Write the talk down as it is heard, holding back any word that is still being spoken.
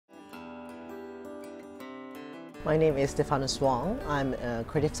My name is Stefanus. I'm a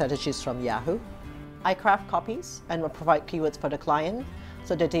creative strategist from Yahoo. I craft copies and provide keywords for the client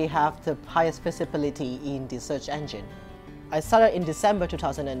so that they have the highest visibility in the search engine. I started in December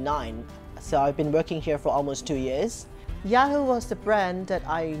 2009, so I've been working here for almost 2 years. Yahoo was the brand that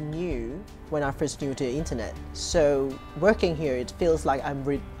I knew when I first knew the internet. So working here, it feels like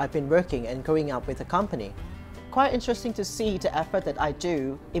I've been working and growing up with the company. Quite interesting to see the effort that I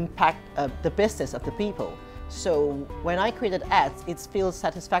do impact the business of the people. So when I created ads, it feels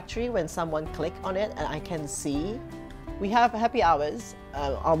satisfactory when someone clicks on it and I can see. We have happy hours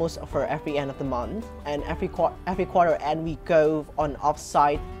almost for every end of the month, and every quarter end we go on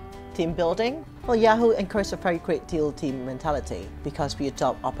off-site team building. Well, Yahoo encourages a very great deal team mentality because we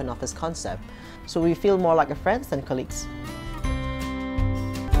adopt open office concept. So we feel more like friends than colleagues.